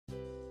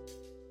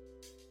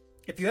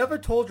If you ever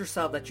told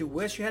yourself that you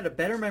wish you had a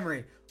better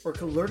memory or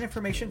could learn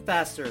information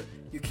faster,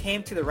 you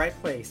came to the right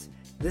place.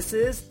 This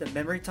is the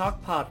Memory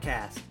Talk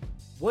Podcast.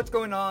 What's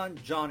going on?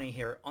 Johnny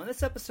here. On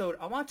this episode,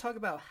 I want to talk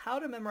about how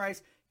to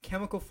memorize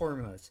chemical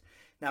formulas.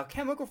 Now,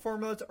 chemical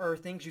formulas are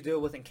things you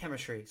deal with in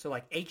chemistry. So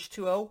like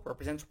H2O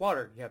represents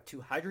water. You have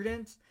 2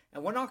 hydrogens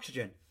and 1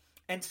 oxygen.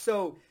 And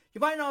so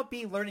you might not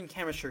be learning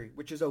chemistry,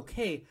 which is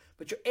okay,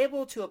 but you're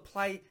able to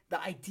apply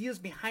the ideas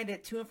behind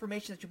it to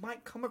information that you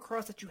might come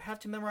across that you have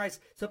to memorize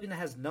something that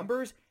has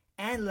numbers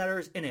and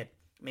letters in it.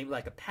 Maybe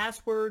like a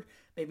password,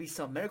 maybe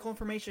some medical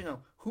information,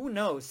 who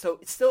knows. So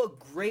it's still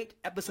a great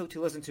episode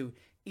to listen to,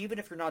 even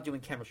if you're not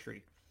doing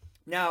chemistry.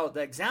 Now,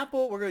 the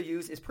example we're going to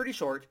use is pretty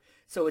short.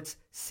 So it's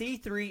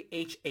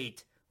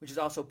C3H8, which is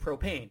also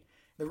propane.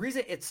 The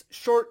reason it's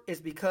short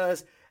is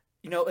because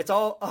it's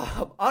all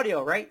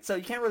audio, right? So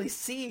you can't really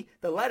see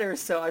the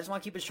letters. So I just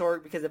want to keep it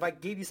short because if I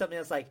gave you something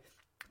that's like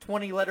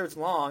 20 letters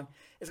long,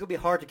 it's going to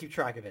be hard to keep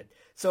track of it.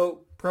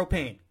 So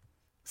propane,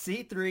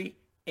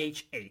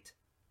 C3H8.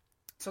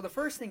 So the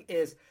first thing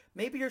is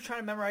maybe you're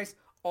trying to memorize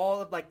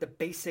all of like the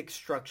basic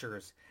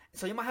structures.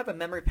 So you might have a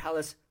memory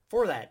palace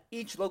for that.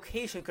 Each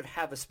location could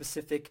have a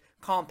specific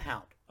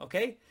compound,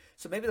 okay?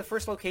 So maybe the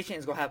first location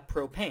is going to have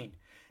propane.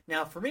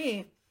 Now for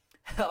me,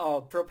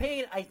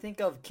 propane, I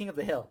think of King of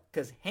the Hill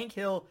because Hank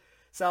Hill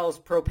sells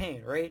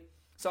propane, right?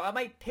 So I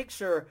might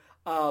picture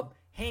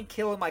Hank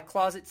Hill in my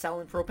closet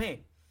selling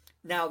propane.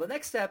 Now the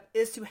next step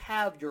is to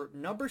have your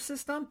number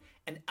system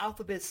and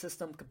alphabet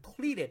system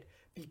completed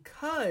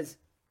because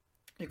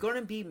you're going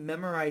to be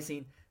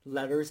memorizing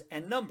letters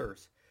and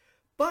numbers.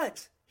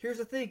 But here's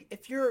the thing,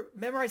 if you're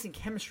memorizing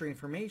chemistry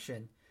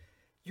information,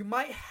 you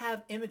might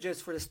have images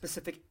for the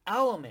specific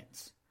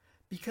elements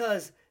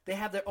because they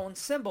have their own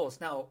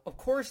symbols. Now, of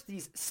course,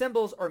 these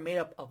symbols are made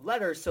up of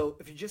letters, so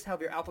if you just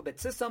have your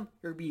alphabet system,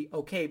 you'll be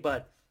okay,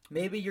 but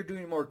maybe you're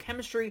doing more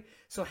chemistry,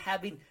 so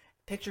having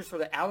pictures for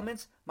the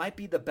elements might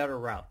be the better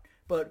route.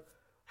 But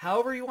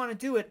however you want to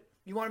do it,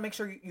 you want to make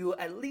sure you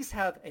at least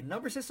have a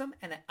number system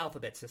and an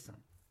alphabet system.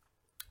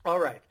 All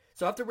right,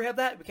 so after we have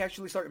that, we can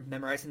actually start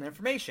memorizing the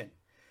information.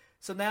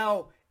 So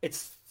now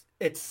it's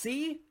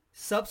C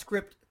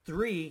subscript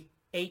 3,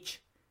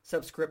 H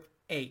subscript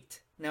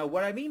 8. Now,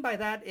 what I mean by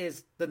that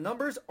is the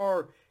numbers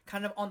are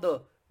kind of on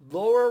the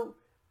lower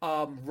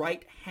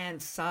right-hand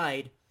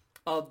side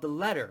of the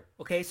letter,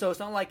 okay? So it's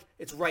not like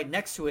it's right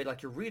next to it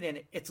like you're reading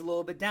it. It's a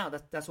little bit down.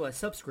 That's what a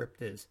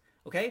subscript is,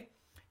 okay?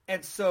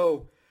 And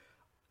so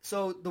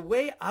the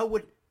way I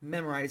would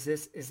memorize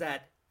this is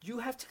that you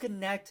have to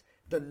connect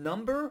the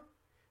number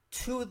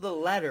to the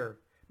letter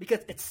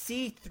because it's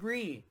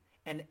C3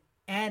 and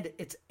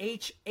it's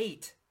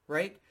H8,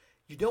 right?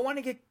 You don't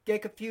want to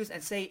get confused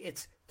and say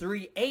it's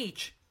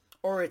 3H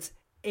or it's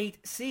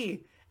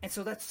 8C. And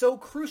so that's so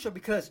crucial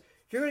because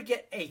you're going to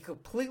get a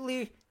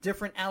completely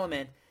different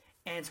element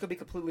and it's going to be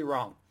completely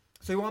wrong.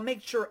 So you want to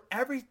make sure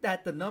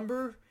that the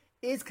number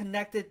is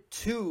connected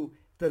to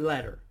the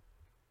letter.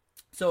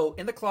 So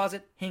in the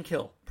closet, Hank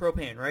Hill,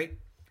 propane, right?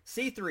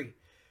 C3.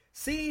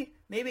 C,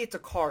 maybe it's a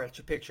car that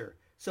you picture.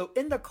 So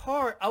in the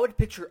car, I would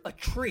picture a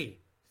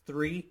tree.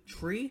 3,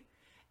 tree.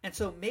 And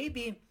so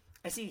maybe,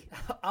 I see,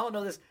 I don't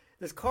know,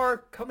 this car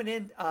coming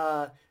in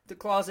the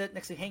closet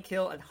next to Hank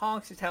Hill and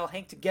honks to tell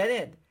Hank to get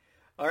in.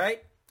 All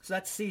right? So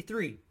that's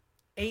C3.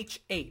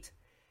 H8.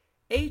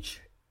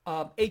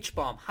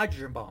 H-bomb,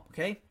 hydrogen bomb,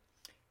 okay?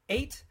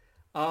 8,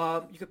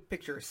 you could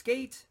picture a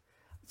skate,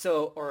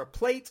 or a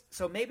plate.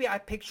 So maybe I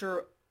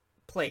picture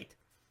plate.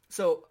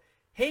 So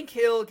Hank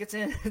Hill gets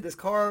in this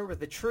car with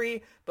the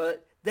tree,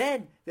 but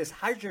then this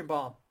hydrogen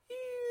bomb,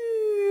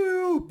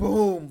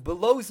 boom,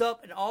 blows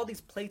up and all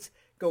these plates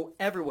go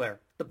everywhere.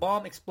 The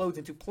bomb explodes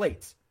into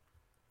plates.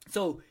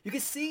 So you can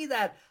see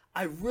that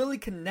I really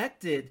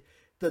connected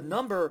the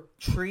number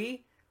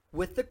tree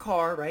with the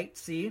car, right,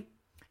 C,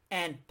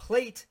 and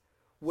plate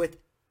with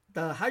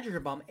the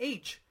hydrogen bomb,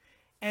 H.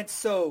 And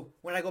so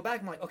when I go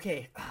back, I'm like,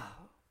 okay,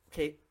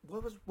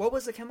 what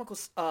was the chemical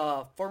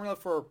formula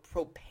for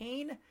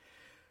propane?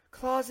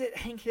 Closet,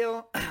 Hank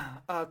Hill,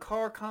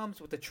 car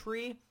comes with a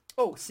tree.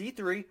 Oh,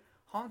 C3,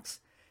 honks.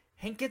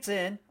 Hank gets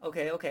in.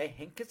 Okay,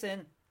 Hank gets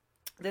in.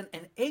 Then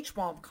an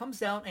H-bomb comes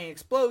down and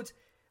explodes.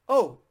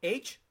 Oh,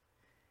 H.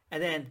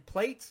 And then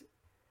plate,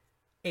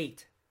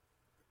 8.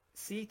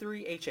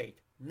 C3H8.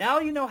 Now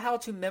you know how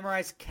to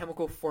memorize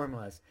chemical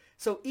formulas.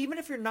 So even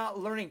if you're not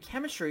learning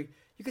chemistry,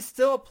 you can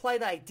still apply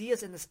the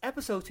ideas in this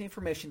episode to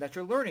information that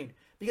you're learning.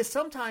 Because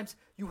sometimes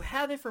you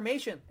have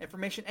information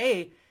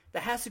A,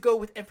 that has to go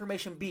with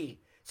information B.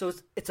 So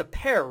it's a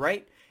pair,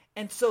 right?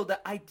 And so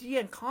the idea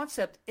and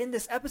concept in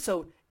this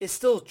episode is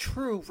still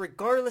true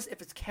regardless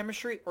if it's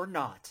chemistry or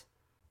not.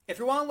 If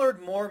you want to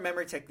learn more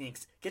memory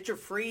techniques, get your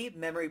free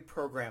memory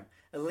program.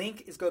 A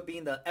link is going to be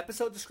in the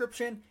episode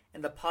description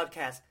and the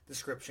podcast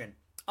description.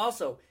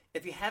 Also,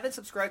 if you haven't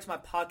subscribed to my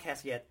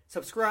podcast yet,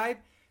 subscribe,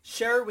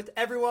 share it with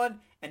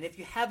everyone, and if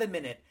you have a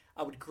minute,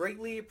 I would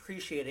greatly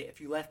appreciate it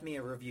if you left me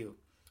a review.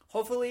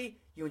 Hopefully,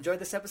 you enjoyed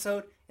this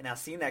episode, and I'll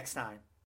see you next time.